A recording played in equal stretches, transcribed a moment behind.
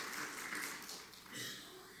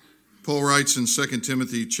Paul writes in 2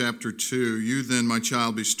 Timothy chapter 2, "You then, my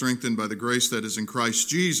child, be strengthened by the grace that is in Christ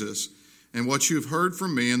Jesus, and what you have heard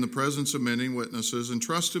from me in the presence of many witnesses, and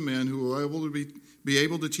trust to men who are able to be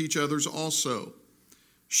able to teach others also.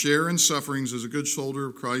 Share in sufferings as a good soldier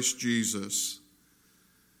of Christ Jesus."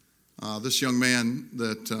 This young man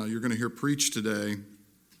that you're going to hear preach today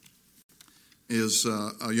is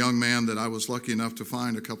a young man that I was lucky enough to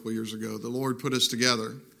find a couple of years ago. The Lord put us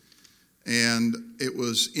together, and it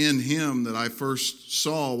was in him that I first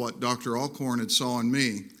saw what Dr. Alcorn had saw in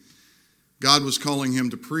me. God was calling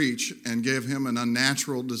him to preach and gave him an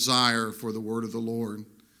unnatural desire for the word of the Lord.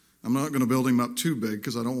 I'm not going to build him up too big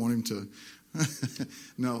because I don't want him to.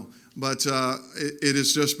 No, but it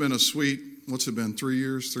has just been a sweet, what's it been, 3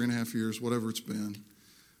 years, 3.5 years, whatever it's been.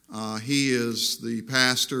 He is the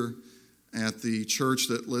pastor at the church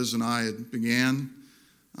that Liz and I had began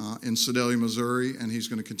in Sedalia, Missouri, and he's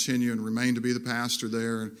going to continue and remain to be the pastor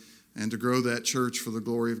there and to grow that church for the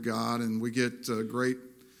glory of God. And we get a great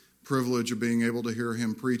privilege of being able to hear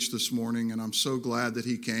him preach this morning, and I'm so glad that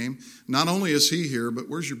he came. Not only is he here, but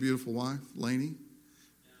where's your beautiful wife, Lainey?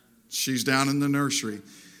 She's down in the nursery.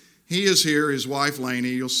 He is here, his wife,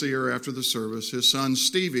 Lainey. You'll see her after the service. His son,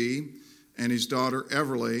 Stevie, and his daughter,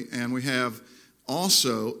 Everly. And we have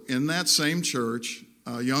also in that same church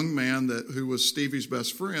a young man who was Stevie's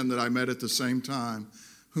best friend that I met at the same time,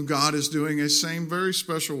 who God is doing a same very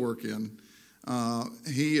special work in.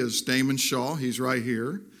 He is Damon Shaw. He's right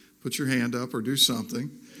here. Put your hand up or do something.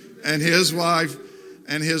 And his wife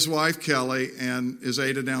Kelly, and is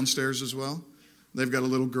Ada downstairs as well? They've got a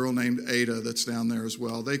little girl named Ada that's down there as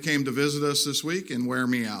well. They came to visit us this week and wear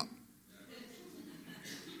me out.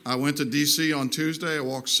 I went to D.C. on Tuesday. I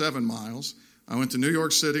walked 7 miles. I went to New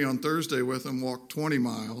York City on Thursday with them, walked 20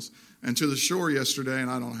 miles, and to the shore yesterday, and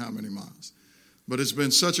I don't know how many miles. But it's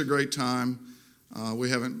been such a great time. We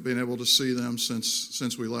haven't been able to see them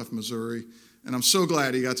since we left Missouri. And I'm so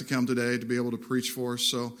glad he got to come today to be able to preach for us.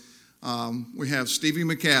 So we have Stevie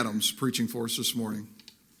McAdams preaching for us this morning.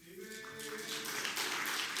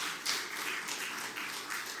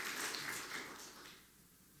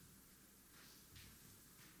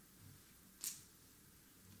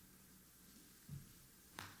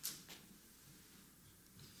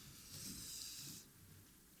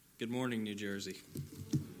 Good morning, New Jersey.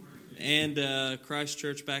 And Christ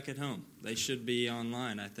Church back at home. They should be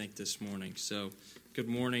online, I think, this morning. So good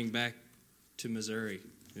morning back to Missouri,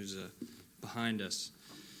 who's behind us.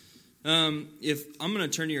 If I'm going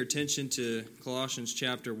to turn your attention to Colossians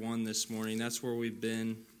chapter 1 this morning. That's where we've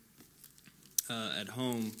been at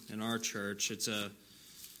home in our church. It's a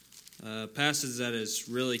passage that has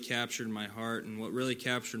really captured my heart. And what really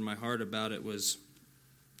captured my heart about it was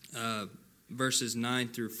verses 9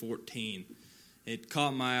 through 14. It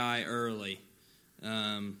caught my eye early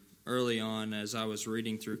on as I was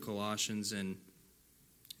reading through Colossians, and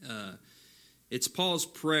it's Paul's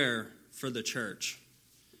prayer for the church.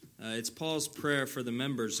 It's Paul's prayer for the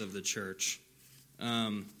members of the church,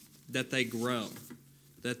 that they grow,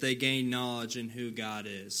 that they gain knowledge in who God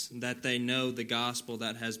is, that they know the gospel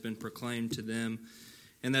that has been proclaimed to them,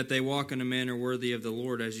 and that they walk in a manner worthy of the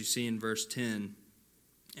Lord, as you see in verse 10.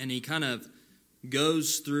 And he kind of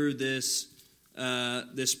goes through this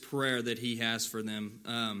prayer that he has for them.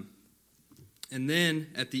 And then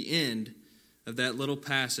at the end of that little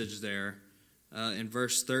passage there, in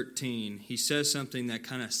verse 13, he says something that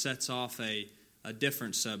kind of sets off a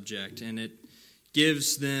different subject, and it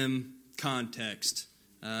gives them context.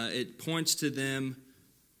 It points to them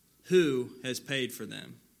who has paid for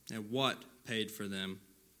them and what paid for them.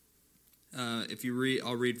 If you read,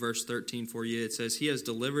 I'll read verse 13 for you. It says, "He has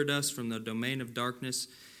delivered us from the domain of darkness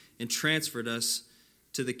and transferred us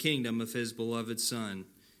to the kingdom of His beloved Son,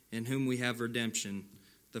 in whom we have redemption,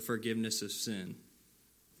 the forgiveness of sin."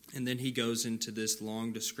 And then he goes into this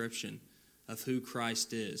long description of who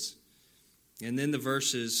Christ is. And then the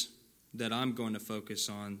verses that I'm going to focus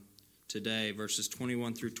on today, verses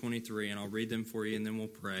 21 through 23, and I'll read them for you and then we'll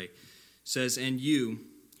pray, says, "And you,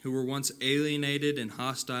 who were once alienated and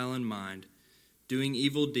hostile in mind, doing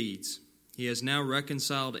evil deeds, He has now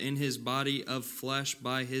reconciled in His body of flesh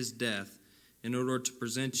by His death, in order to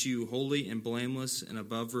present you holy and blameless and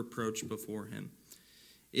above reproach before Him.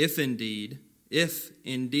 If indeed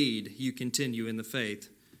you continue in the faith,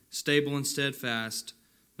 stable and steadfast,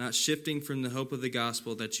 not shifting from the hope of the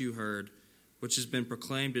gospel that you heard, which has been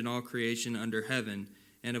proclaimed in all creation under heaven,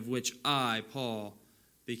 and of which I, Paul,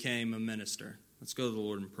 became a minister." Let's go to the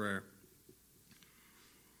Lord in prayer.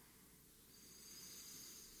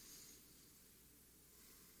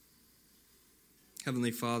 Heavenly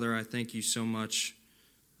Father, I thank you so much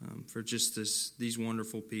for just these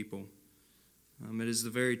wonderful people. It is the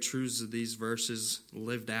very truths of these verses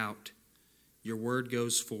lived out. Your word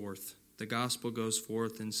goes forth. The gospel goes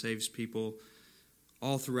forth and saves people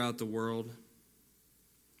all throughout the world,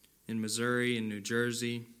 in Missouri, in New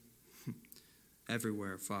Jersey,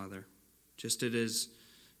 everywhere, Father, just as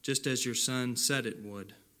your Son said it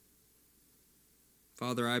would.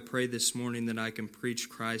 Father, I pray this morning that I can preach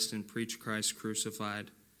Christ and preach Christ crucified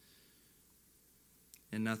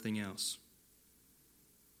and nothing else.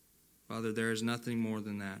 Father, there is nothing more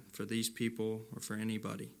than that for these people or for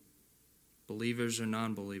anybody, believers or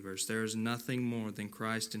non-believers. There is nothing more than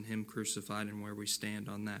Christ and Him crucified and where we stand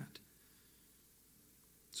on that.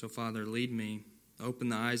 So, Father, lead me. Open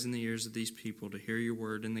the eyes and the ears of these people to hear your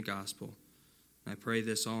word in the gospel. I pray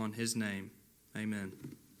this all in His name. Amen.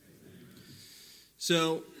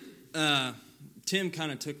 So, Tim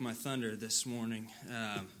kind of took my thunder this morning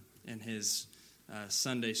in his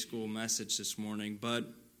Sunday school message this morning, but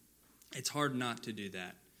it's hard not to do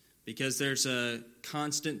that because there's a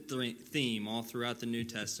constant theme all throughout the New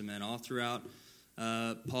Testament, all throughout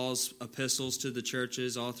Paul's epistles to the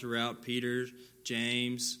churches, all throughout Peter,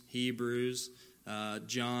 James, Hebrews.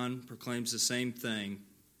 John proclaims the same thing.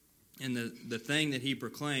 And the thing that he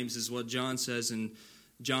proclaims is what John says in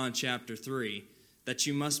John chapter 3, that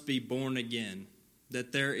you must be born again,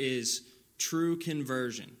 that there is true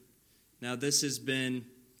conversion. Now, this has been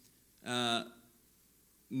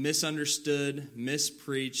misunderstood,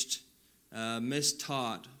 mispreached,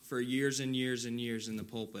 mistaught for years and years and years in the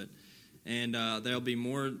pulpit. And there'll be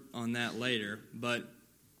more on that later. But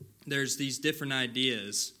there's these different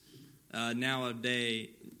ideas nowadays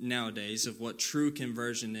of what true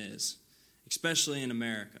conversion is, especially in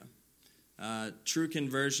America. True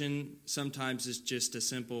conversion sometimes is just a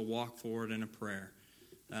simple walk forward in a prayer,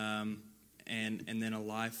 and then a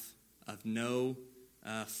life of no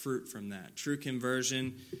fruit from that. True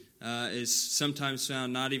conversion is sometimes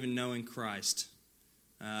found not even knowing Christ.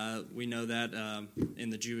 We know that in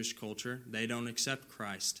the Jewish culture, they don't accept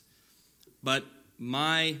Christ. But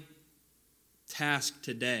my task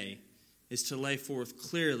today is to lay forth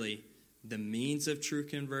clearly the means of true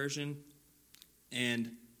conversion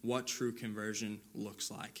and what true conversion looks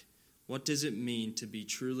like. What does it mean to be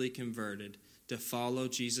truly converted, to follow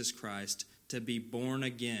Jesus Christ, to be born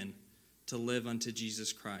again, to live unto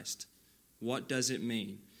Jesus Christ? What does it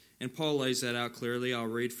mean? And Paul lays that out clearly. I'll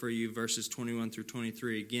read for you verses 21 through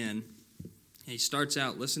 23 again. He starts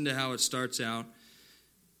out, listen to how it starts out.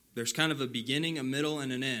 There's kind of a beginning, a middle,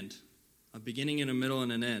 and an end. A beginning and a middle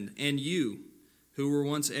and an end. And you, who were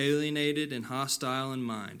once alienated and hostile in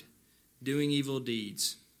mind, doing evil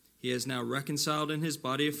deeds, He has now reconciled in His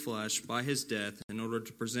body of flesh by His death in order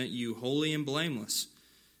to present you holy and blameless,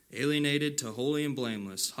 alienated to holy and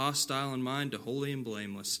blameless, hostile in mind to holy and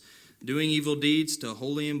blameless, doing evil deeds to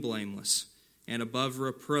holy and blameless, and above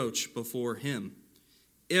reproach before Him.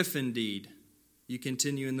 If indeed you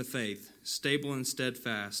continue in the faith, stable and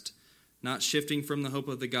steadfast, not shifting from the hope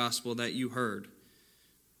of the gospel that you heard,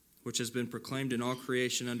 which has been proclaimed in all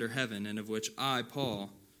creation under heaven, and of which I,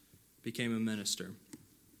 Paul, became a minister.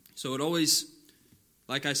 So it always,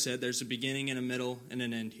 like I said, there's a beginning and a middle and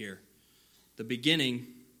an end here. The beginning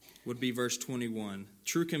would be verse 21.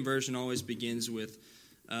 True conversion always begins with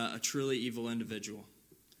a truly evil individual.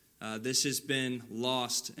 This has been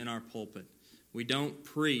lost in our pulpit. We don't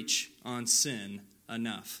preach on sin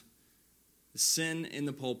enough. The sin in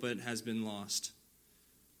the pulpit has been lost.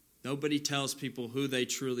 Nobody tells people who they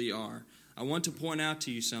truly are. I want to point out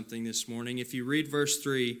to you something this morning. If you read verse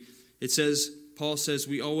 3, it says, Paul says,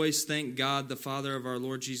 we always thank God, the Father of our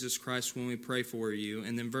Lord Jesus Christ, when we pray for you.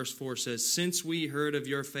 And then verse 4 says, since we heard of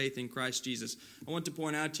your faith in Christ Jesus. I want to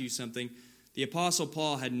point out to you something. The Apostle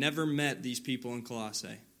Paul had never met these people in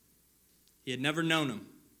Colossae. He had never known them.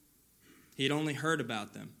 He had only heard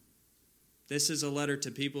about them. This is a letter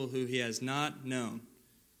to people who he has not known.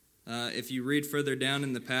 If you read further down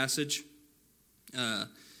in the passage,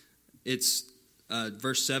 it's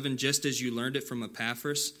verse 7, just as you learned it from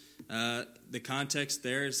Epaphras. The context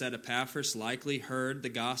there is that Epaphras likely heard the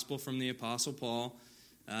gospel from the Apostle Paul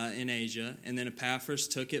in Asia, and then Epaphras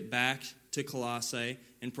took it back to Colossae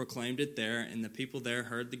and proclaimed it there, and the people there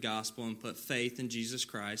heard the gospel and put faith in Jesus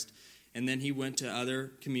Christ. And then he went to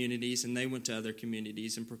other communities, and they went to other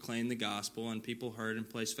communities and proclaimed the gospel, and people heard and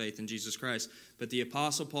placed faith in Jesus Christ. But the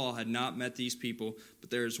Apostle Paul had not met these people, but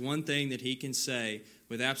there is one thing that he can say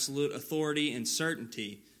with absolute authority and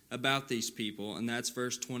certainty about these people, and that's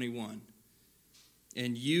verse 21.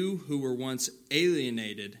 And you who were once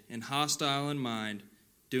alienated and hostile in mind,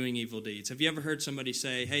 doing evil deeds. Have you ever heard somebody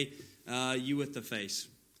say, hey, you with the face?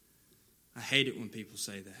 I hate it when people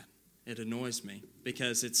say that. It annoys me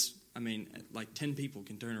because it's like 10 people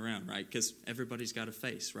can turn around, right? Because everybody's got a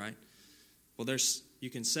face, right? Well, you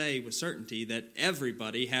can say with certainty that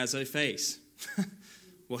everybody has a face.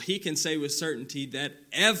 Well, he can say with certainty that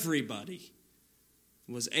everybody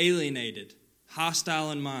was alienated,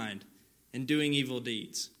 hostile in mind, and doing evil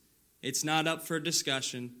deeds. It's not up for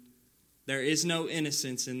discussion. There is no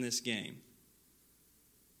innocence in this game.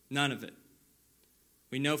 None of it.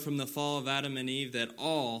 We know from the fall of Adam and Eve that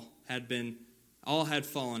all had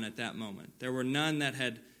fallen at that moment. There were none that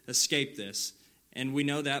had escaped this. And we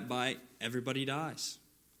know that by everybody dies.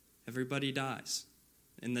 Everybody dies.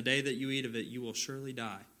 In the day that you eat of it, you will surely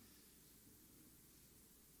die.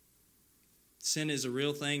 Sin is a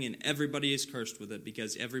real thing, and everybody is cursed with it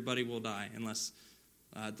because everybody will die unless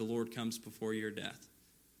the Lord comes before your death.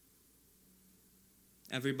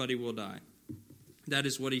 Everybody will die. That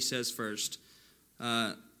is what he says first.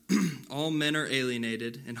 All men are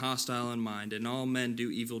alienated and hostile in mind, and all men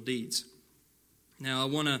do evil deeds. Now, I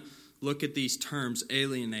want to look at these terms,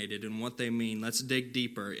 alienated, and what they mean. Let's dig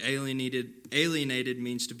deeper. Alienated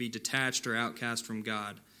means to be detached or outcast from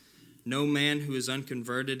God. No man who is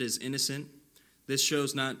unconverted is innocent. This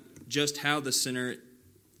shows not just how the sinner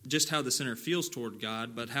feels toward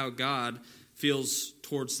God, but how God feels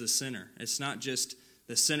towards the sinner. It's not just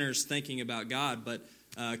the sinner's thinking about God, but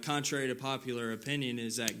contrary to popular opinion,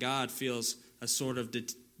 is that God feels a sort of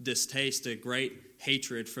distaste, a great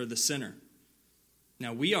hatred for the sinner.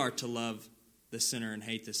 Now, we are to love the sinner and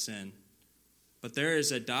hate the sin. But there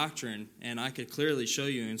is a doctrine, and I could clearly show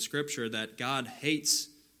you in Scripture, that God hates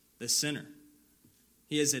the sinner.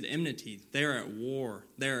 He is at enmity. They are at war.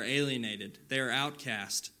 They are alienated. They are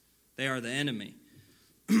outcast. They are the enemy.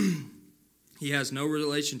 He has no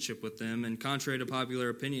relationship with them, and contrary to popular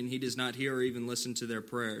opinion, he does not hear or even listen to their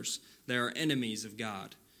prayers. They are enemies of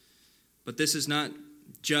God. But this is not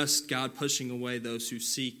just God pushing away those who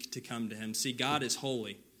seek to come to him. See, God is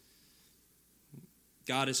holy.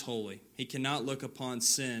 God is holy. He cannot look upon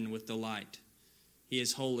sin with delight. He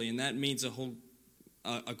is holy, and that means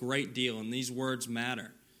a great deal, and these words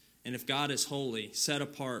matter. And if God is holy, set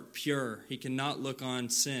apart, pure, he cannot look on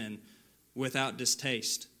sin without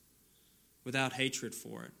distaste, without hatred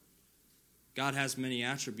for it. God has many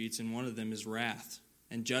attributes, and one of them is wrath.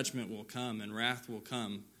 And judgment will come, and wrath will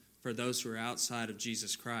come for those who are outside of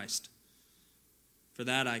Jesus Christ. For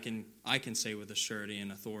that I can say with a surety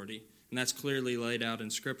and authority. And that's clearly laid out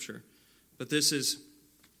in Scripture. But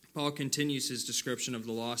Paul continues his description of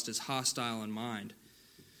the lost as hostile in mind.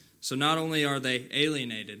 So not only are they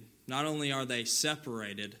alienated, not only are they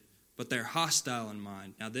separated, but they're hostile in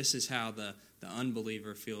mind. Now this is how the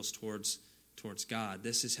unbeliever feels towards God.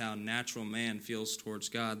 This is how natural man feels towards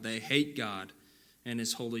God. They hate God and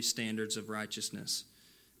his holy standards of righteousness.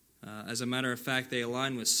 As a matter of fact, they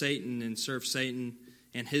align with Satan and serve Satan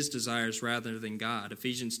and his desires rather than God.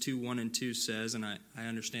 Ephesians 2:1-2 says, and I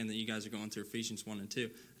understand that you guys are going through Ephesians 1 and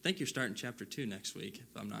 2. I think you're starting chapter 2 next week,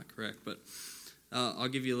 if I'm not correct. But I'll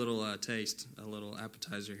give you a little taste, a little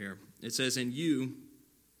appetizer here. It says, "And you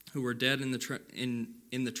who were dead in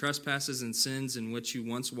the trespasses and sins in which you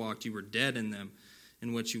once walked, you were dead in them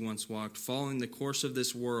in which you once walked, following the course of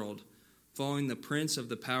this world, following the prince of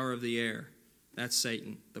the power of the air." That's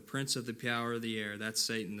Satan. The prince of the power of the air. That's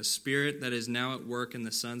Satan. The spirit that is now at work in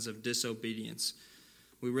the sons of disobedience.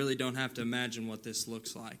 We really don't have to imagine what this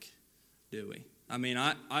looks like, do we? I mean,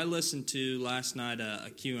 I listened to last night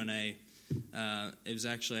a Q&A. It was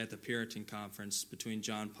actually at the Puritan conference between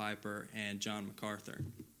John Piper and John MacArthur.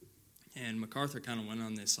 And MacArthur kind of went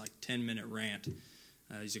on this 10-minute rant.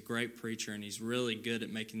 He's a great preacher, and he's really good at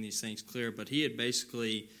making these things clear. But he had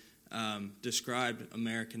basically described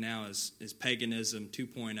America now as paganism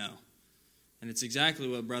 2.0. And it's exactly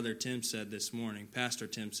what Brother Tim said this morning, Pastor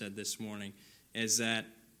Tim said this morning, is that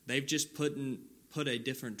they've just put a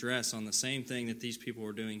different dress on the same thing that these people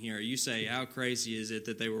were doing here. You say, how crazy is it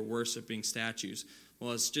that they were worshiping statues?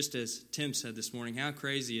 Well, it's just as Tim said this morning, how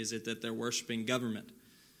crazy is it that they're worshiping government?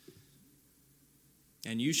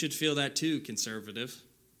 And you should feel that too, conservative.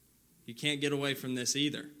 You can't get away from this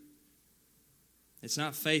either. It's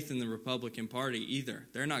not faith in the Republican Party either.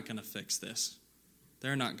 They're not going to fix this.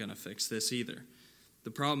 They're not going to fix this either.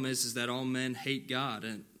 The problem is that all men hate God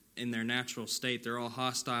and in their natural state. They're all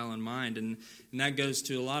hostile in mind, and that goes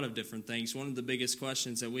to a lot of different things. One of the biggest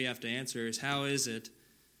questions that we have to answer is, how is it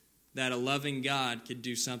that a loving God could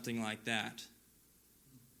do something like that?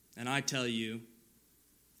 And I tell you,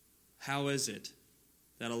 how is it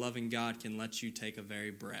that a loving God can let you take a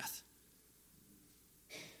very breath?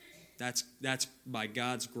 That's by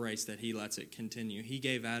God's grace that he lets it continue. He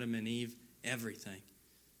gave Adam and Eve everything.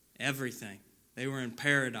 Everything. They were in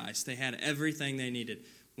paradise. They had everything they needed.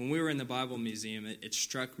 when we were in the Bible Museum, it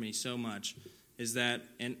struck me so much, is that,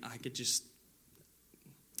 and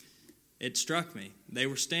it struck me. They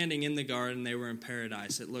were standing in the garden, they were in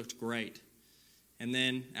paradise. It looked great. And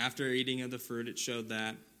then after eating of the fruit, it showed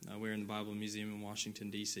that. We were in the Bible Museum in Washington,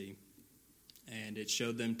 D.C., and it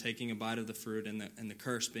showed them taking a bite of the fruit and the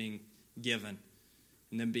curse being given,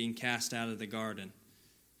 and them being cast out of the garden.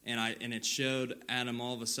 And it showed Adam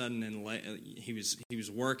all of a sudden, he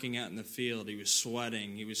was working out in the field, he was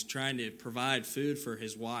sweating, he was trying to provide food for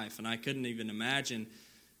his wife, and I couldn't even imagine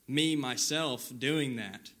myself doing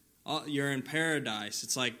that. You're in paradise.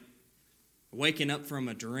 It's like waking up from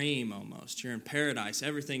a dream almost. You're in paradise.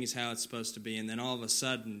 Everything is how it's supposed to be. And then all of a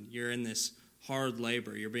sudden, you're in this hard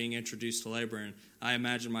labor. You're being introduced to labor. And I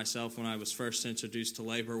imagine myself when I was first introduced to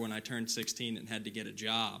labor when I turned 16 and had to get a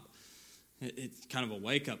job. It's kind of a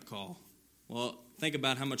wake-up call. Well, think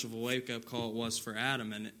about how much of a wake-up call it was for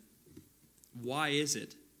Adam. And why is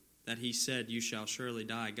it that he said, "You shall surely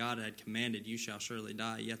die"? God had commanded, "You shall surely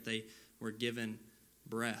die," yet they were given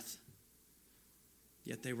breath.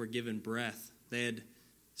 Yet they were given breath. They had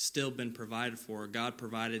still been provided for. God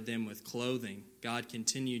provided them with clothing. God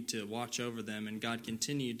continued to watch over them, and God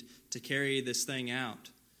continued to carry this thing out.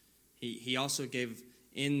 He also gave,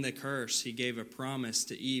 in the curse, he gave a promise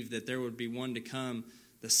to Eve that there would be one to come,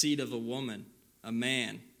 the seed of a woman, a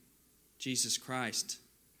man, Jesus Christ,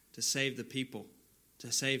 to save the people,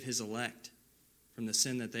 to save his elect from the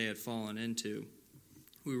sin that they had fallen into.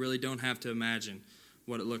 We really don't have to imagine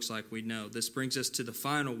what it looks like. We know. This brings us to the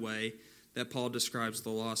final way that Paul describes the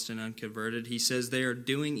lost and unconverted. He says they are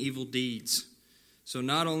doing evil deeds. So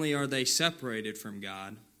not only are they separated from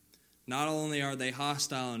God, not only are they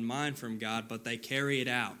hostile in mind from God, but they carry it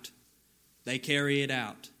out. They carry it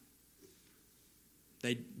out.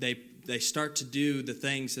 They start to do the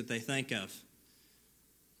things that they think of.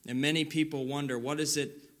 And many people wonder, what is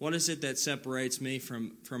it that separates me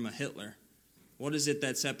from a Hitler? What is it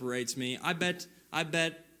that separates me? I bet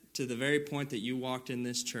to the very point that you walked in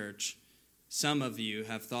this church, some of you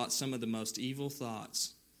have thought some of the most evil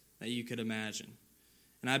thoughts that you could imagine.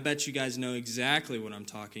 And I bet you guys know exactly what I'm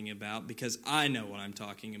talking about because I know what I'm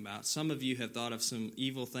talking about. Some of you have thought of some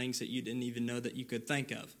evil things that you didn't even know that you could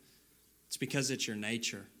think of. It's because it's your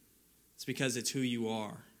nature. It's because it's who you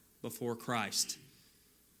are before Christ.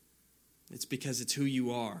 It's because it's who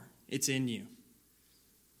you are. It's in you.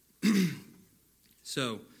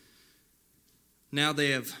 So, now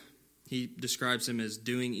he describes them as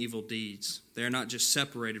doing evil deeds. They are not just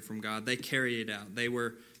separated from God, they carry it out. They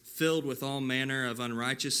were filled with all manner of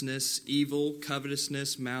unrighteousness, evil,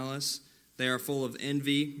 covetousness, malice. They are full of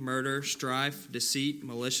envy, murder, strife, deceit,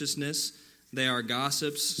 maliciousness. They are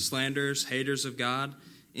gossips, slanderers, haters of God,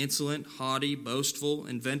 insolent, haughty, boastful,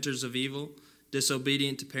 inventors of evil,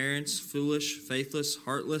 disobedient to parents, foolish, faithless,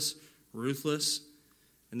 heartless, ruthless.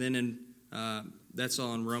 And then that's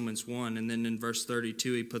all in Romans 1. And then in verse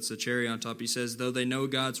 32, he puts the cherry on top. He says, though they know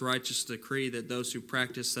God's righteous decree that those who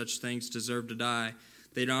practice such things deserve to die,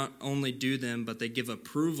 they not only do them, but they give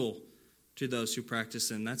approval to those who practice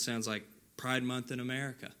them. That sounds like Pride Month in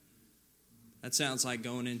America. That sounds like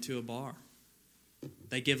going into a bar.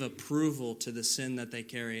 They give approval to the sin that they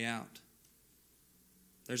carry out.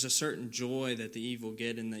 There's a certain joy that the evil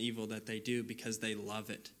get in the evil that they do because they love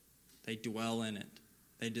it. They dwell in it.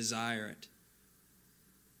 They desire it.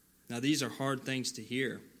 Now, these are hard things to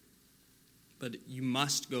hear, but you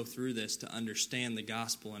must go through this to understand the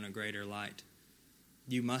gospel in a greater light.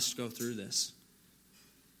 You must go through this.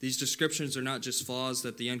 These descriptions are not just flaws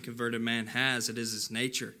that the unconverted man has. It is his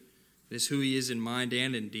nature. It is who he is in mind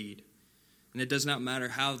and in deed. And it does not matter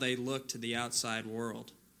how they look to the outside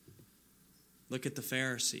world. Look at the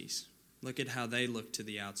Pharisees. Look at how they looked to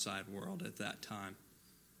the outside world at that time.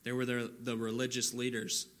 They were the religious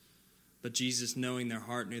leaders. But Jesus, knowing their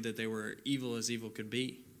heart, knew that they were evil as evil could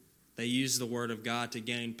be. They used the word of God to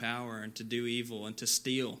gain power and to do evil and to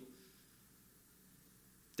steal.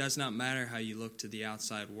 It does not matter how you look to the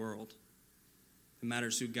outside world. It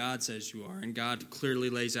matters who God says you are. And God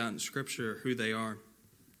clearly lays out in Scripture who they are.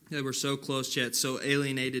 They were so close yet so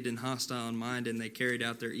alienated and hostile in mind, and they carried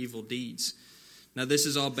out their evil deeds. Now, this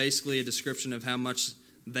is all basically a description of how much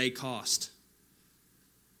they cost.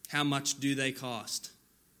 How much do they cost?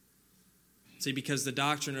 See, because the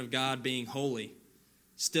doctrine of God being holy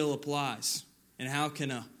still applies. And how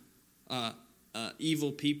can a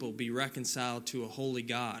evil people be reconciled to a holy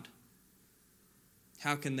God?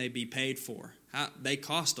 How can they be paid for? They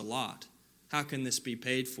cost a lot. How can this be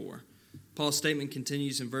paid for? Paul's statement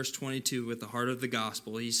continues in verse 22 with the heart of the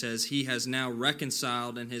gospel. He says, he has now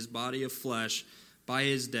reconciled in his body of flesh by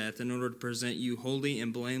his death in order to present you holy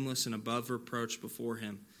and blameless and above reproach before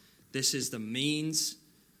him. This is the means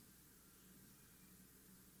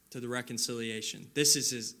to the reconciliation. This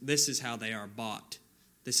is how they are bought.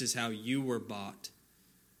 This is how you were bought.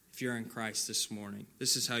 If you're in Christ this morning,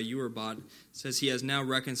 this is how you were bought. It says he has now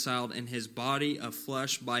reconciled in his body of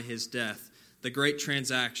flesh by his death. The great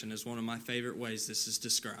transaction is one of my favorite ways this is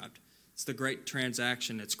described. It's the great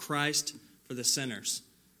transaction. It's Christ for the sinners.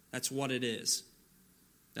 That's what it is.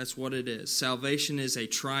 That's what it is. Salvation is a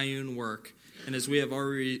triune work. And as we have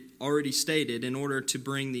already stated, in order to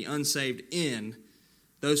bring the unsaved in,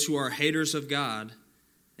 those who are haters of God,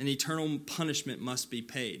 an eternal punishment must be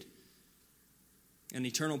paid. An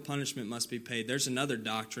eternal punishment must be paid. There's another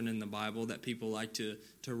doctrine in the Bible that people like to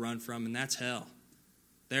run from, and that's hell.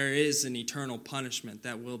 There is an eternal punishment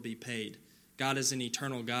that will be paid. God is an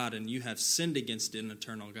eternal God, and you have sinned against an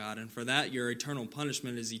eternal God, and for that your eternal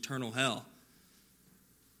punishment is eternal hell.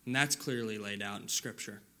 And that's clearly laid out in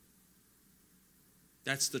Scripture.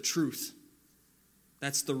 That's the truth.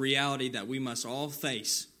 That's the reality that we must all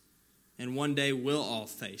face, and one day will all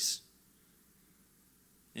face.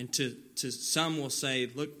 And to some will say,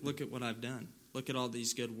 look at what I've done. Look at all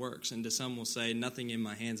these good works. And to some will say, nothing in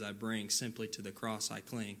my hands I bring, simply to the cross I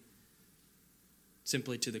cling.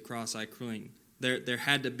 Simply to the cross I cling. There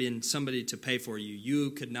had to have been somebody to pay for you.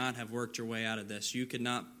 You could not have worked your way out of this. You could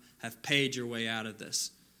not have paid your way out of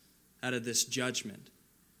this judgment,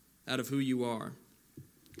 out of who you are.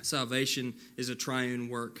 Salvation is a triune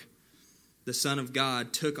work. The Son of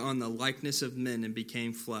God took on the likeness of men and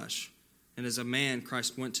became flesh. And as a man,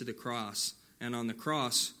 Christ went to the cross. And on the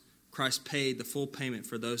cross, Christ paid the full payment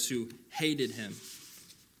for those who hated him.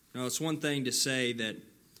 Now, it's one thing to say that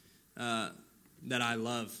I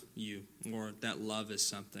love you, or that love is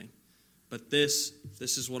something. But this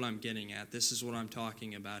is what I'm getting at. This is what I'm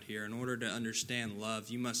talking about here. In order to understand love,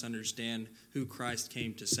 you must understand who Christ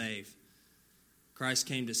came to save. Christ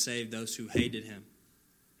came to save those who hated him,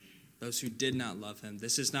 those who did not love him.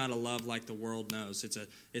 This is not a love like the world knows.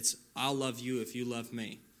 It's I'll love you if you love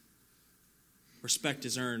me. Respect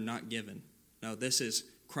is earned, not given. No, this is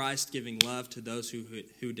Christ giving love to those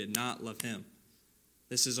who did not love him.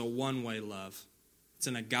 This is a one-way love. It's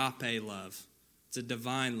an agape love. It's a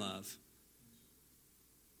divine love.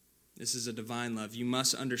 This is a divine love. You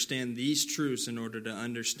must understand these truths in order to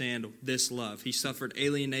understand this love. He suffered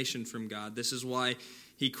alienation from God. This is why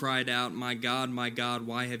he cried out, my God,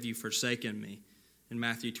 why have you forsaken me?" in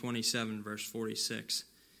Matthew 27, verse 46.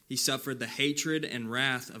 He suffered the hatred and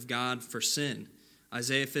wrath of God for sin.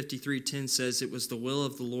 Isaiah 53:10 says it was the will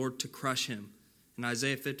of the Lord to crush him. And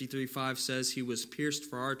Isaiah 53:5 says he was pierced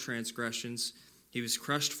for our transgressions. He was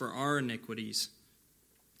crushed for our iniquities.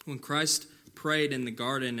 When Christ prayed in the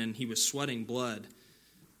garden and he was sweating blood,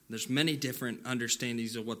 there's many different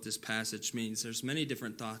understandings of what this passage means. There's many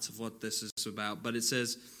different thoughts of what this is about. But it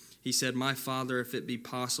says, he said, "My Father, if it be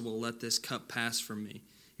possible, let this cup pass from me."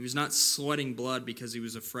 He was not sweating blood because he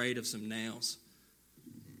was afraid of some nails.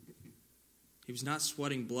 He was not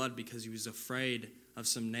sweating blood because he was afraid of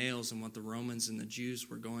some nails and what the Romans and the Jews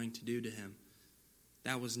were going to do to him.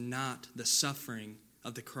 That was not the suffering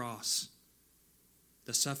of the cross.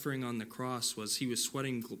 The suffering on the cross was he was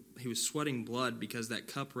sweating blood because that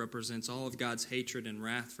cup represents all of God's hatred and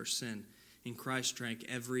wrath for sin, and Christ drank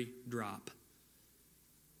every drop.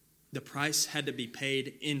 The price had to be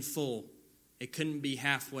paid in full. It couldn't be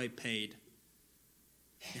halfway paid.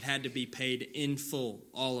 It had to be paid in full,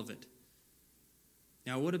 all of it.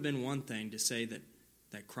 Now, it would have been one thing to say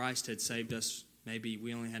that Christ had saved us. Maybe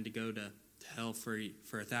we only had to go to hell for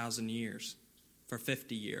 1,000 years, for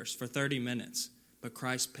 50 years, for 30 minutes. But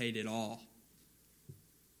Christ paid it all.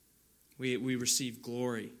 We receive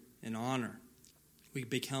glory and honor. We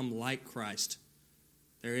become like Christ.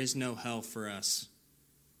 There is no hell for us.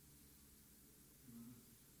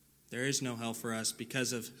 There is no hell for us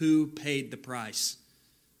because of who paid the price.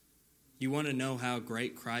 You want to know how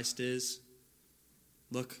great Christ is?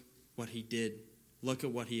 Look what he did. Look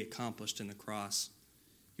at what he accomplished in the cross.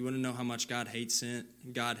 You want to know how much God hates sin?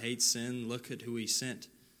 Look at who he sent.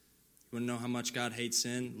 You want to know how much God hates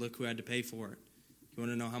sin? Look who had to pay for it. You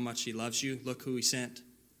want to know how much he loves you? Look who he sent.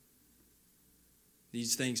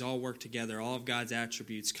 These things all work together. All of God's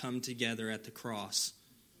attributes come together at the cross.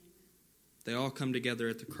 They all come together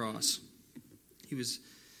at the cross.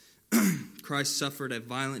 Christ suffered a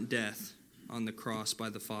violent death on the cross by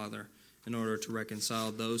the Father in order to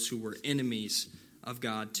reconcile those who were enemies of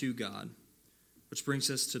God to God. Which brings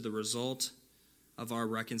us to the result of our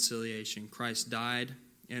reconciliation. Christ died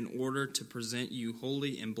in order to present you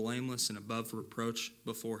holy and blameless and above reproach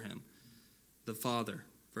before him. The Father,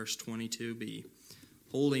 verse 22b.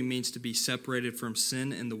 Holy means to be separated from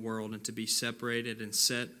sin in the world and to be separated and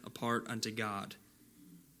set apart unto God.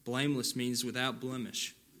 Blameless means without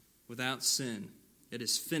blemish, without sin. It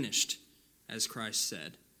is finished, as Christ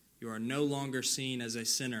said. You are no longer seen as a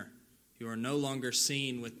sinner. You are no longer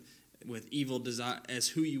seen with evil desire as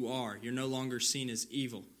who you are. You're no longer seen as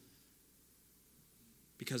evil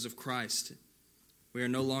because of Christ. We are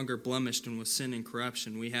no longer blemished and with sin and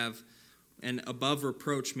corruption. We have, and above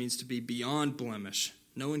reproach means to be beyond blemish.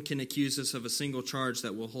 No one can accuse us of a single charge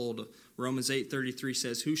that will hold. Romans 8:33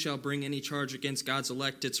 says, "Who shall bring any charge against God's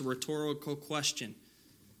elect?" It's a rhetorical question.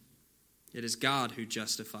 It is God who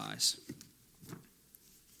justifies.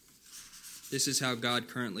 This is how God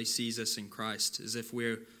currently sees us in Christ, as if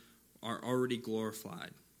we are already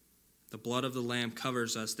glorified. The blood of the Lamb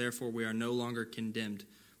covers us, therefore we are no longer condemned.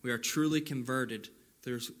 We are truly converted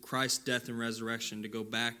through Christ's death and resurrection, to go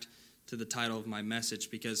back to the title of my message,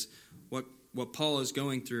 because what Paul is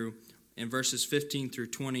going through in verses 15 through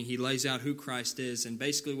 20, he lays out who Christ is, and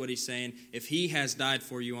basically what he's saying, if he has died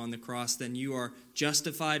for you on the cross, then you are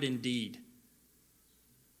justified indeed.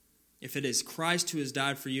 If it is Christ who has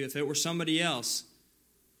died for you, if it were somebody else,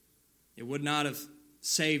 it would not have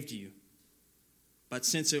saved you. But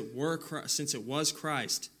since it was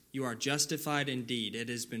Christ, you are justified indeed. It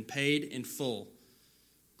has been paid in full.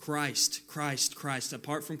 Christ, Christ, Christ.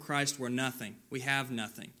 Apart from Christ, we're nothing. We have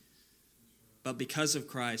nothing. But because of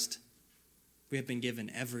Christ, we have been given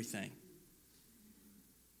everything.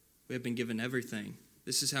 We have been given everything.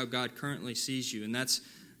 This is how God currently sees you, and that's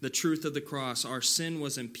the truth of the cross. Our sin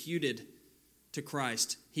was imputed to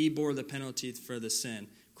Christ. He bore the penalty for the sin.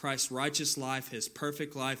 Christ's righteous life, his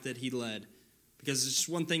perfect life that he led. Because it's just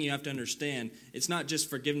one thing you have to understand. It's not just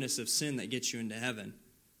forgiveness of sin that gets you into heaven.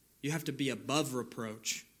 You have to be above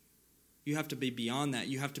reproach. You have to be beyond that.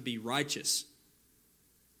 You have to be righteous.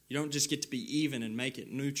 You don't just get to be even and make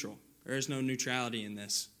it neutral. There is no neutrality in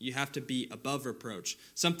this. You have to be above reproach.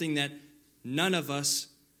 Something that none of us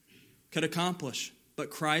could accomplish, but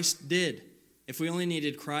Christ did. If we only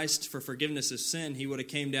needed Christ for forgiveness of sin, he would have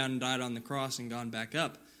came down and died on the cross and gone back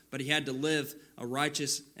up. But he had to live a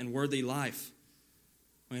righteous and worthy life.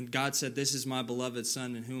 When God said, "This is my beloved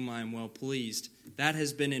Son in whom I am well pleased," that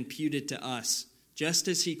has been imputed to us. Just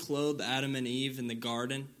as he clothed Adam and Eve in the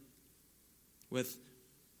garden with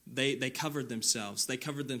They covered themselves. They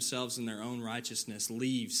covered themselves in their own righteousness,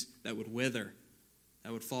 leaves that would wither,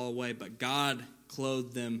 that would fall away. But God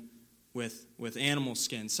clothed them with animal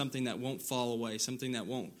skin, something that won't fall away, something that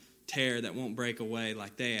won't tear, that won't break away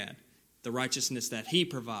like they had. The righteousness that he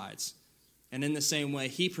provides. And in the same way,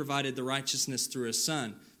 he provided the righteousness through his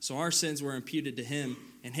Son. So our sins were imputed to him,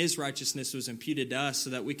 and his righteousness was imputed to us so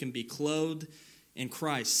that we can be clothed in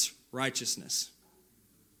Christ's righteousness.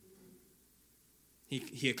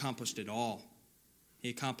 He accomplished it all. He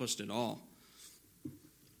accomplished it all.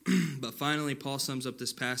 But finally, Paul sums up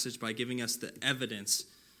this passage by giving us the evidence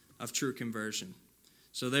of true conversion.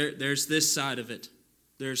 So there's this side of it.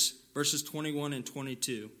 There's verses 21 and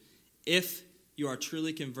 22. If you are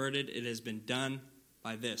truly converted, it has been done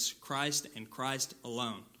by this, Christ and Christ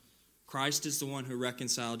alone. Christ is the one who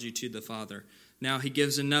reconciled you to the Father. Now he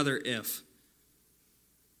gives another if.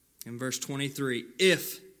 In verse 23,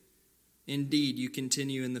 if indeed you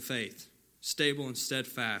continue in the faith, stable and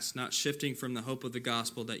steadfast, not shifting from the hope of the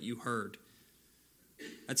gospel that you heard.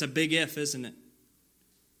 That's a big if, isn't it?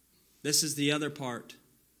 This is the other part.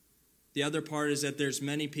 The other part is that there's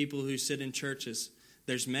many people who sit in churches.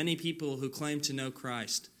 There's many people who claim to know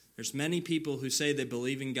Christ. There's many people who say they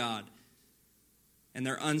believe in God. And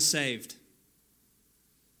they're unsaved.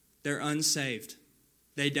 They're unsaved.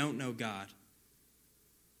 They don't know God.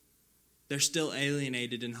 They're still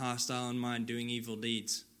alienated and hostile in mind, doing evil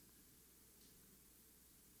deeds.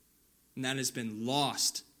 And that has been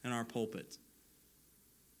lost in our pulpit.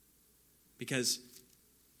 Because,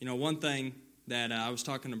 one thing that I was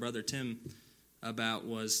talking to Brother Tim about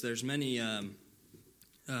was there's many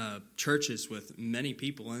churches with many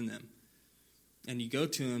people in them. And you go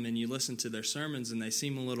to them and you listen to their sermons and they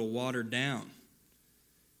seem a little watered down.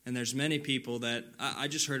 And there's many people that, I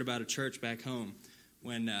just heard about a church back home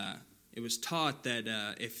when it was taught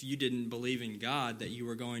that if you didn't believe in God, that you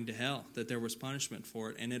were going to hell, that there was punishment for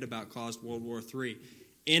it, and it about caused World War III.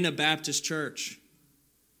 In a Baptist church.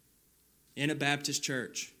 In a Baptist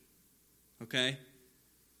church. Okay?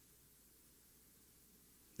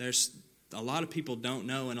 There's a lot of people don't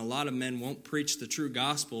know, and a lot of men won't preach the true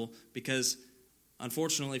gospel because,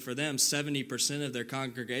 unfortunately for them, 70% of their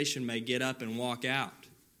congregation may get up and walk out.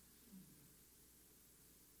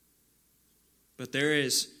 But there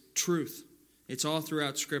is truth. It's all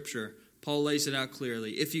throughout Scripture. Paul lays it out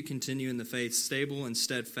clearly. If you continue in the faith, stable and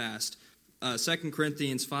steadfast. 2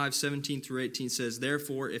 Corinthians 5:17 through 18 says,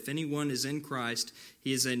 therefore, if anyone is in Christ,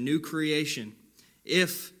 he is a new creation.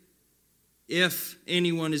 If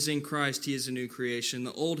anyone is in Christ, he is a new creation.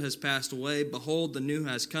 The old has passed away. Behold, the new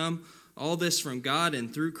has come. All this from God,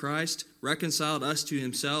 and through Christ reconciled us to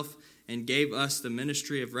himself and gave us the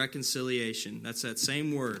ministry of reconciliation. That's that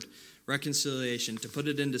same word, reconciliation. To put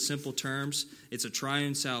it into simple terms, it's a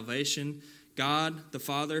triune salvation. God the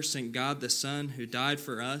Father sent God the Son who died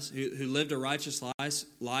for us, who lived a righteous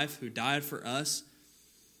life, who died for us.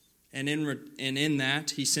 And in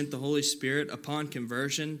that, he sent the Holy Spirit upon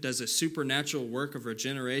conversion, does a supernatural work of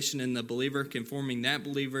regeneration in the believer, conforming that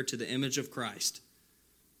believer to the image of Christ.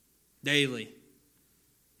 Daily.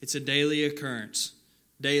 It's a daily occurrence.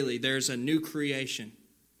 Daily. There's a new creation.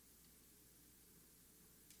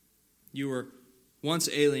 You were once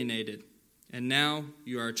alienated, and now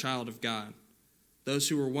you are a child of God. Those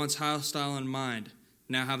who were once hostile in mind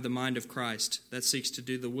now have the mind of Christ that seeks to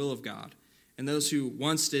do the will of God. And those who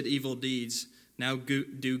once did evil deeds now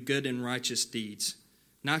do good and righteous deeds.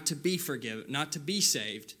 Not to be forgiven, not to be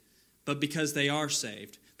saved, but because they are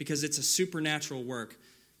saved. Because it's a supernatural work.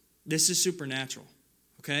 This is supernatural,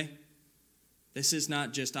 okay? This is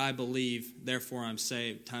not just I believe, therefore I'm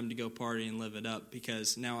saved, time to go party and live it up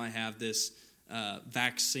because now I have this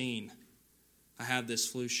vaccine. I have this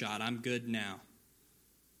flu shot. I'm good now.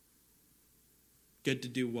 Good to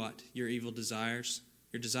do what? Your evil desires?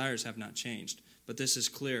 Your desires have not changed. But this is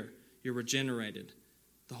clear. You're regenerated.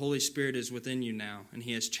 The Holy Spirit is within you now, and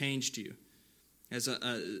he has changed you. As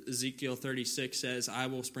Ezekiel 36 says, I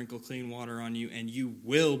will sprinkle clean water on you, and you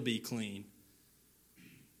will be clean.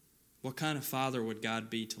 What kind of father would God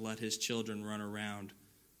be to let his children run around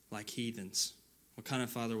like heathens? What kind of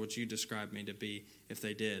father would you describe me to be if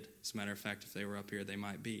they did? As a matter of fact, if they were up here, they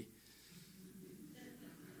might be.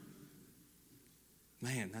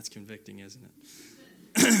 Man, that's convicting, isn't it?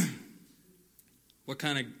 What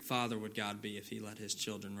kind of father would God be if he let his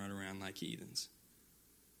children run around like heathens?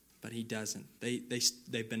 But he doesn't.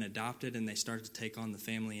 They've been adopted and they start to take on the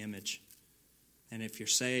family image. And if you're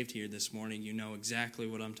saved here this morning, you know exactly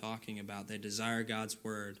what I'm talking about. They desire God's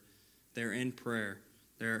word. They're in prayer.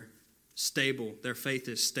 They're stable. Their faith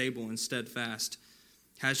is stable and steadfast.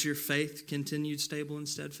 Has your faith continued stable and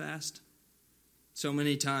steadfast? So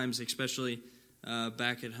many times, especially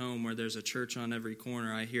back at home where there's a church on every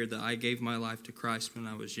corner, I hear that I gave my life to Christ when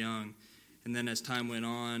I was young. And then as time went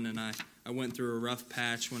on, and I went through a rough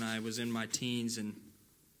patch when I was in my teens and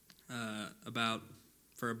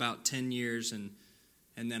for about 10 years, and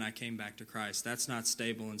then I came back to Christ. That's not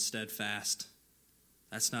stable and steadfast.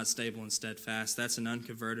 That's not stable and steadfast. That's an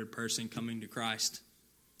unconverted person coming to Christ.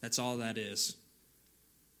 That's all that is.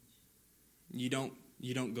 You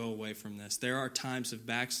don't go away from this. There are times of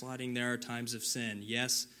backsliding. There are times of sin.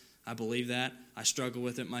 Yes, I believe that. I struggle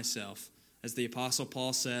with it myself. As the Apostle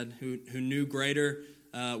Paul said, who knew greater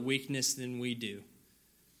weakness than we do,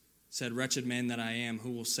 said, wretched man that I am,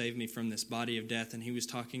 who will save me from this body of death? And he was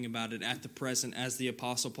talking about it at the present as the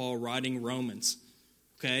Apostle Paul writing Romans.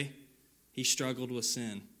 Okay? He struggled with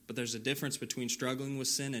sin. But there's a difference between struggling with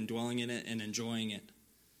sin and dwelling in it and enjoying it.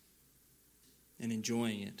 And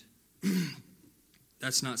enjoying it.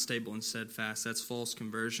 That's not stable and steadfast. That's false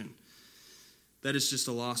conversion. That is just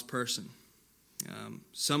a lost person.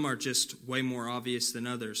 Some are just way more obvious than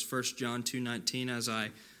others. 1 John 2:19, as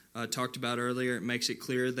I talked about earlier, it makes it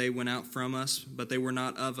clear they went out from us, but they were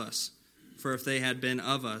not of us. For if they had been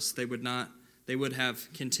of us, they would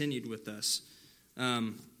have continued with us.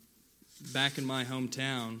 Back in my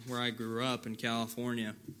hometown, where I grew up in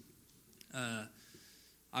California,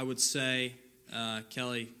 I would say,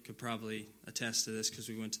 Kelly could probably attest to this because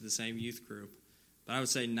we went to the same youth group, but I would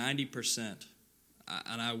say 90%,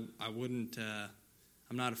 and I wouldn't,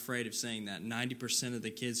 I'm not afraid of saying that, 90% of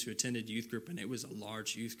the kids who attended youth group, and it was a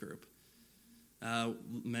large youth group,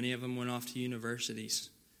 many of them went off to universities.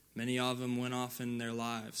 Many of them went off in their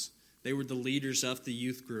lives. They were the leaders of the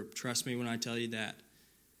youth group, trust me when I tell you that.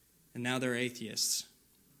 And now they're atheists.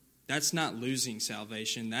 That's not losing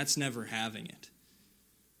salvation, that's never having it.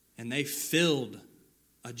 And they filled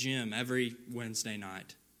a gym every Wednesday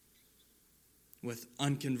night with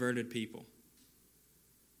unconverted people.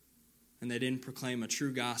 And they didn't proclaim a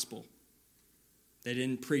true gospel. They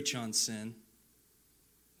didn't preach on sin.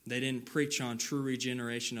 They didn't preach on true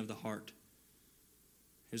regeneration of the heart.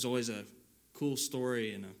 There's always a cool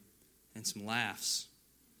story and some laughs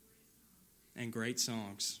and great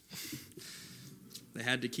songs. They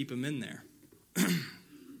had to keep them in there.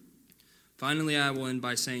 Finally, I will end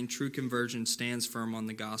by saying true conversion stands firm on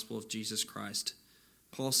the gospel of Jesus Christ.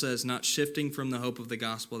 Paul says, not shifting from the hope of the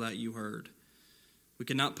gospel that you heard. We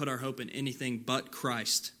cannot put our hope in anything but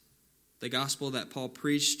Christ. The gospel that Paul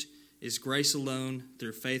preached is grace alone,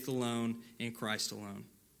 through faith alone, in Christ alone.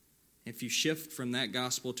 If you shift from that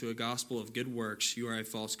gospel to a gospel of good works, you are a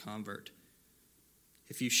false convert.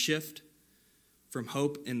 If you shift from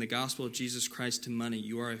hope in the gospel of Jesus Christ to money,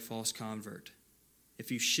 you are a false convert.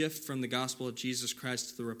 If you shift from the gospel of Jesus Christ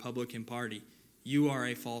to the Republican Party, you are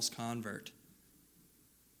a false convert.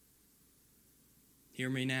 Hear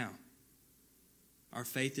me now. Our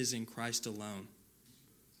faith is in Christ alone.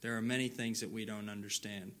 There are many things that we don't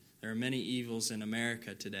understand. There are many evils in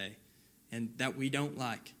America today, and that we don't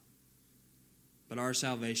like. But our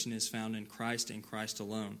salvation is found in Christ and Christ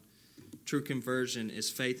alone. True conversion is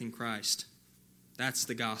faith in Christ. That's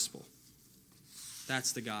the gospel.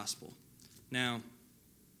 That's the gospel. Now,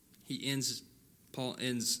 Paul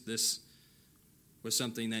ends this with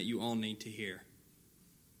something that you all need to hear.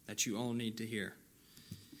 That you all need to hear.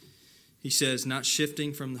 He says, not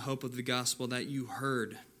shifting from the hope of the gospel that you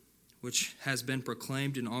heard, which has been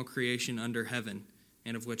proclaimed in all creation under heaven,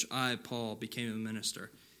 and of which I, Paul, became a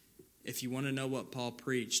minister. If you want to know what Paul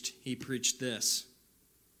preached, he preached this.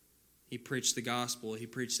 He preached the gospel. He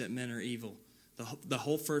preached that men are evil. The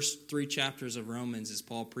whole first 3 chapters of Romans is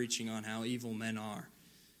Paul preaching on how evil men are.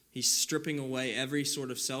 He's stripping away every sort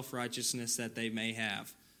of self-righteousness that they may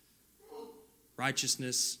have.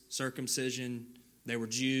 Righteousness, circumcision, they were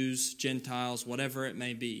Jews, Gentiles, whatever it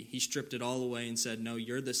may be. He stripped it all away and said, no,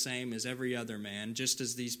 you're the same as every other man, just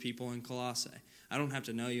as these people in Colossae. I don't have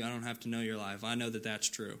to know you. I don't have to know your life. I know that that's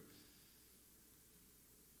true.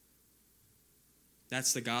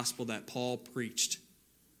 That's the gospel that Paul preached.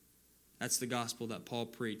 That's the gospel that Paul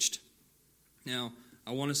preached. Now,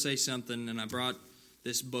 I want to say something, and I brought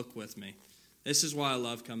this book with me. This is why I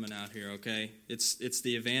love coming out here, okay? It's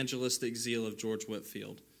The Evangelistic Zeal of George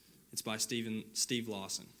Whitefield. It's by Steve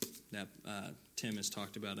Lawson that Tim has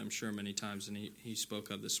talked about, I'm sure, many times, and he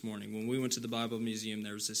spoke of this morning. When we went to the Bible Museum,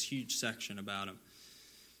 there was this huge section about him.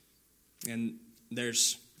 And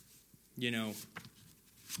there's,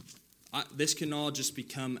 this can all just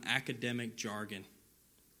become academic jargon.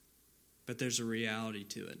 But there's a reality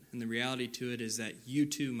to it. And the reality to it is that you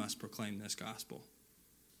too must proclaim this gospel.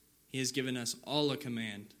 He has given us all a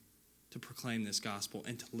command to proclaim this gospel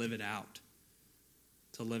and to live it out.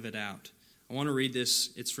 To live it out. I want to read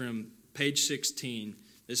this. It's from page 16.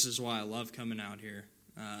 This is why I love coming out here.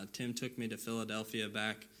 Tim took me to Philadelphia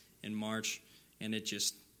back in March, and I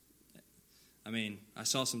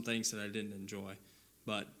saw some things that I didn't enjoy,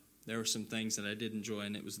 but there were some things that I did enjoy,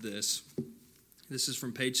 and it was this. This is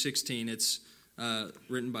from page 16. It's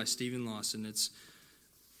written by Stephen Lawson. It's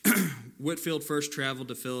Whitefield first traveled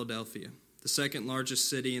to Philadelphia, the second largest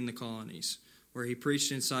city in the colonies, where he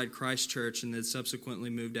preached inside Christ Church and then subsequently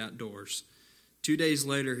moved outdoors. 2 days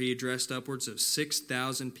later, he addressed upwards of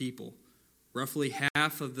 6,000 people, roughly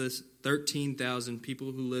half of the 13,000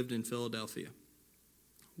 people who lived in Philadelphia.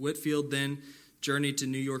 Whitefield then journeyed to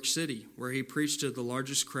New York City, where he preached to the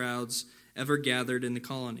largest crowds ever gathered in the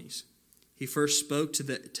colonies. He first spoke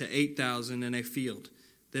to 8,000 in a field,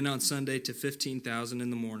 then on Sunday to 15,000 in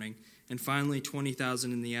the morning, and finally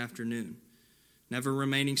 20,000 in the afternoon. Never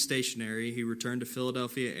remaining stationary, he returned to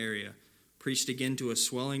Philadelphia area, preached again to a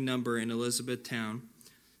swelling number in Elizabethtown,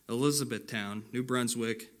 New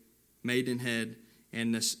Brunswick, Maidenhead,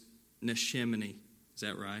 and Neshaminy. Is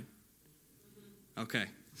that right? Okay.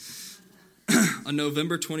 On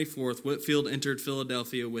November 24th, Whitefield entered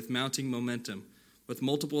Philadelphia with mounting momentum. With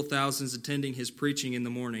multiple thousands attending his preaching in the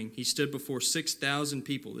morning, he stood before 6,000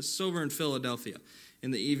 people. This is over in Philadelphia.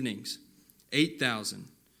 In the evenings, 8,000.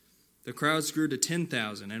 The crowds grew to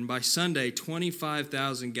 10,000, and by Sunday,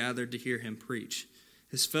 25,000 gathered to hear him preach.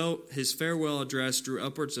 His farewell address drew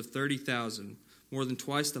upwards of 30,000, more than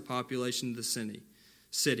twice the population of the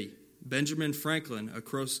city. Benjamin Franklin, a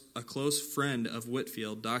close friend of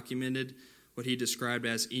Whitefield, documented what he described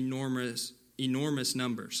as enormous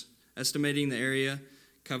numbers. Estimating the area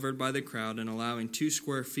covered by the crowd and allowing 2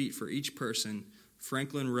 square feet for each person,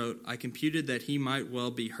 Franklin wrote, "I computed that he might well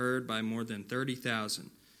be heard by more than 30,000.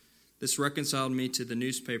 This reconciled me to the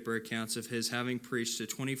newspaper accounts of his having preached to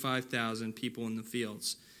 25,000 people in the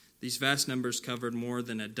fields. These vast numbers covered more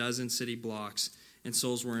than a dozen city blocks, and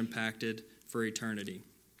souls were impacted for eternity."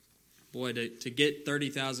 Boy, to get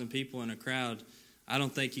 30,000 people in a crowd, I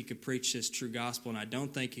don't think you could preach this true gospel, and I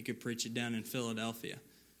don't think you could preach it down in Philadelphia.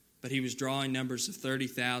 But he was drawing numbers of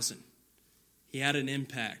 30,000. He had an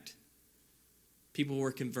impact. People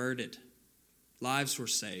were converted. Lives were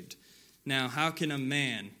saved. Now, how can a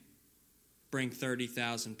man bring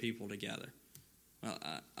 30,000 people together? Well,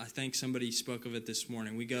 I think somebody spoke of it this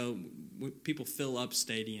morning. People fill up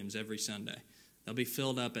stadiums every Sunday. They'll be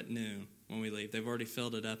filled up at noon when we leave. They've already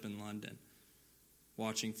filled it up in London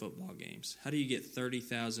watching football games. How do you get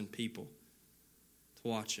 30,000 people to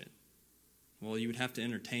watch it? Well, you would have to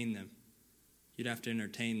entertain them. You'd have to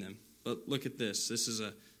entertain them. But look at this. This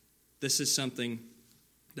is something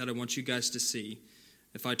that I want you guys to see.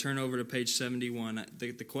 If I turn over to page 71,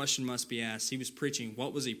 the question must be asked. He was preaching.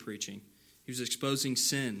 What was he preaching? He was exposing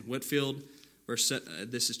sin. Whitefield,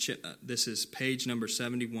 this is page number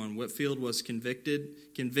 71. Whitefield was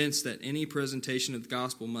convinced that any presentation of the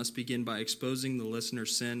gospel must begin by exposing the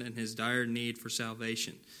listener's sin and his dire need for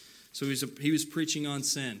salvation. So he was preaching on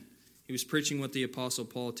sin. He was preaching what the Apostle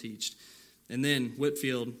Paul taught. And then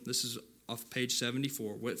Whitefield, this is off page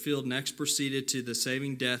 74, Whitefield next proceeded to the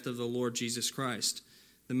saving death of the Lord Jesus Christ.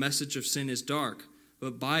 The message of sin is dark,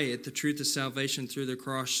 but by it the truth of salvation through the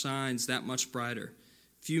cross shines that much brighter.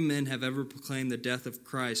 Few men have ever proclaimed the death of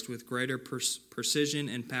Christ with greater precision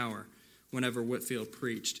and power whenever Whitefield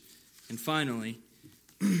preached. And finally,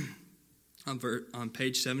 on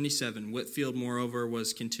page 77, Whitefield, moreover,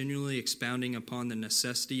 was continually expounding upon the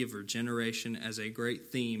necessity of regeneration as a great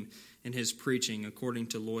theme in his preaching, according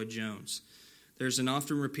to Lloyd Jones. There's an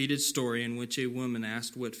often repeated story in which a woman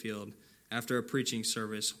asked Whitefield, after a preaching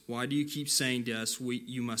service, "Why do you keep saying to us,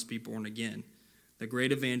 you must be born again?" The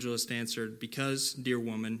great evangelist answered, "Because, dear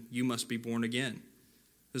woman, you must be born again."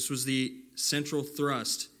 This was the central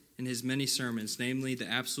thrust in his many sermons, namely the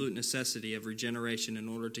absolute necessity of regeneration in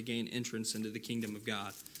order to gain entrance into the kingdom of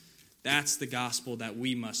God. That's the gospel that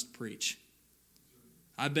we must preach.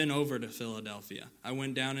 I've been over to Philadelphia. I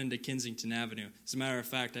went down into Kensington Avenue. As a matter of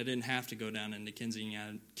fact, I didn't have to go down into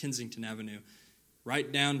Kensington Avenue.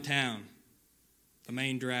 Right downtown, the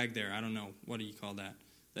main drag there. I don't know. What do you call that?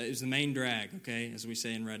 It was the main drag, okay, as we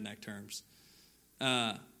say in redneck terms.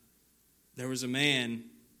 There was a man,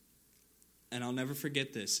 and I'll never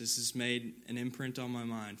forget this. This has made an imprint on my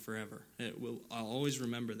mind forever. I'll always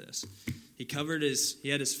remember this. He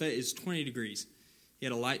had his face, it's 20 degrees. He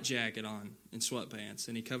had a light jacket on and sweatpants,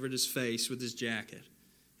 and he covered his face with his jacket.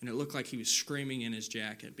 And it looked like he was screaming in his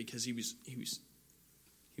jacket because he was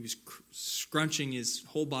scrunching his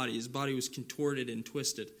whole body. His body was contorted and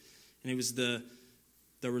twisted. And it was the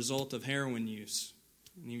result of heroin use.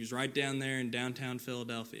 And he was right down there in downtown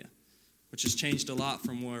Philadelphia, which has changed a lot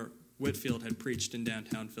from where Whitefield had preached in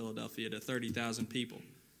downtown Philadelphia to 30,000 people.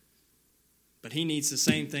 But he needs the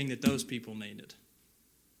same thing that those people needed.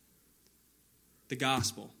 The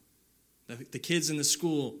gospel. The kids in the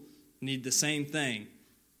school need the same thing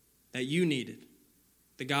that you needed.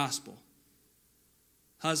 The gospel.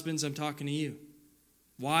 Husbands, I'm talking to you.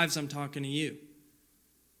 Wives, I'm talking to you.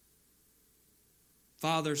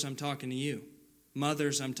 Fathers, I'm talking to you.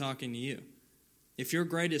 Mothers, I'm talking to you. If your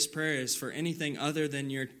greatest prayer is for anything other than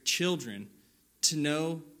your children to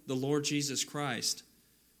know the Lord Jesus Christ,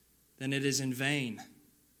 then it is in vain.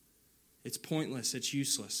 It's pointless. It's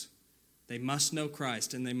useless. They must know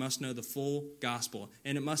Christ, and they must know the full gospel.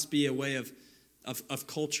 And it must be a way of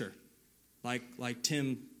culture, like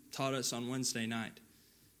Tim taught us on Wednesday night.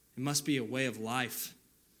 It must be a way of life.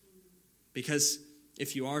 Because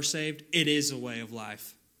if you are saved, it is a way of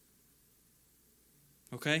life.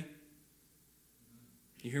 Okay?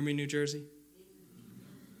 You hear me, New Jersey?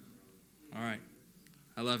 All right.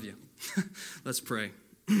 I love you. Let's pray.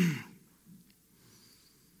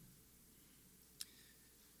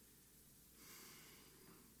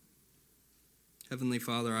 Heavenly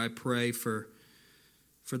Father, I pray for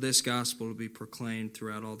this gospel to be proclaimed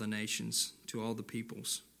throughout all the nations, to all the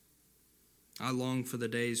peoples. I long for the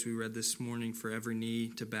days we read this morning for every knee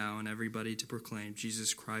to bow and everybody to proclaim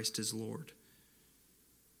Jesus Christ is Lord.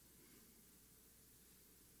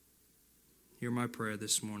 Hear my prayer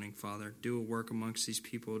this morning, Father. Do a work amongst these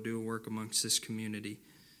people. Do a work amongst this community.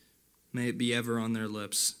 May it be ever on their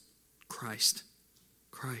lips. Christ,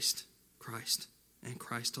 Christ, Christ, and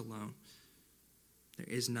Christ alone. There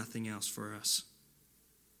is nothing else for us.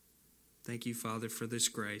 Thank you, Father, for this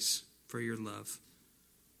grace, for your love.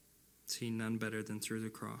 See none better than through the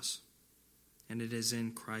cross. And it is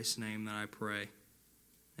in Christ's name that I pray.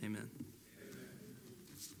 Amen.